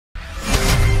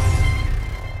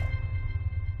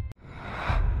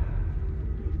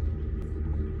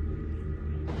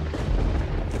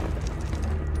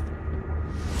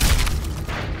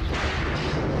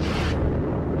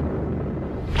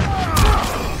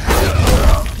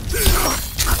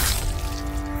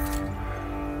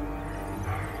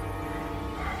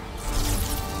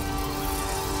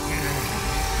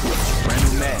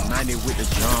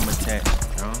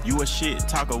a shit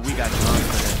talker, we got drunk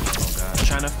for that.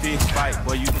 Tryna fix fight,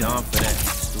 boy, you dumb for that.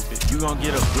 Stupid. You gon'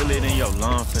 get a bullet in your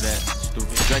lung for that.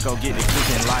 Stupid. Draco get the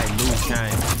cooking like loose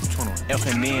chain.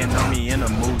 F&N on me in the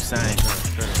mood sign.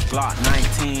 Glock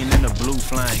 19 in the blue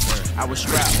flame. I was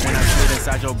strapped when I slid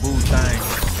inside your boo thing.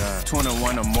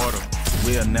 21 immortal,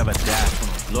 we'll never die.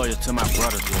 Loyal to my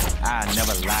brothers, I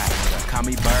never lie. Call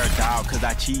me bird dog, cause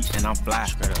I cheat and I'm fly.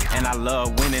 And I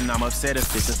love winning, I'm upset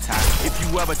if it's a tie. If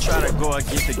you ever try to go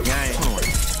against the game,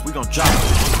 we gon' drop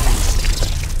it.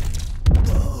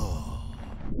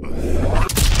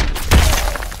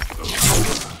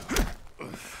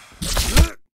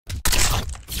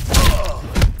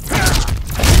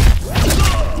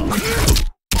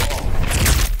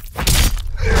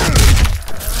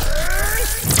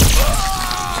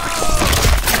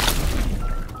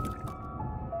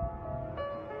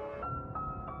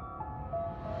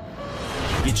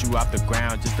 Get you off the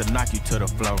ground just to knock you to the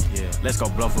floor. Yeah. Let's go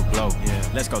blow for blow.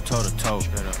 Yeah. Let's go toe to toe.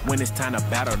 When it's time to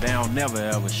battle, they don't never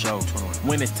ever show.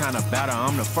 When it's time to battle,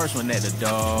 I'm the first one at the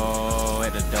door.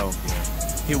 At the door.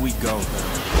 Yeah. Here we go.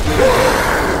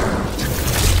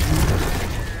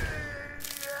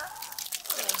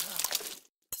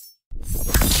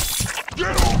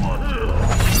 Get over here.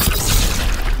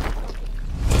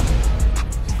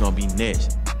 It's gonna be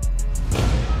next.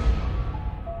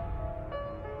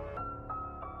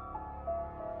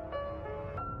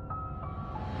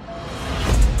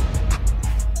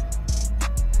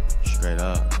 Straight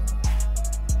up.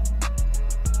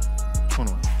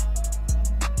 21.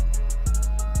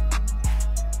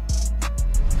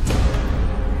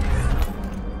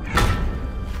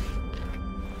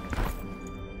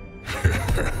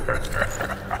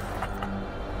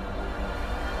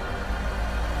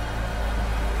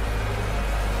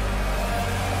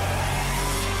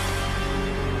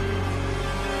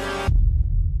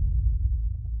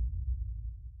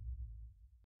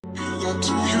 Got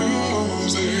to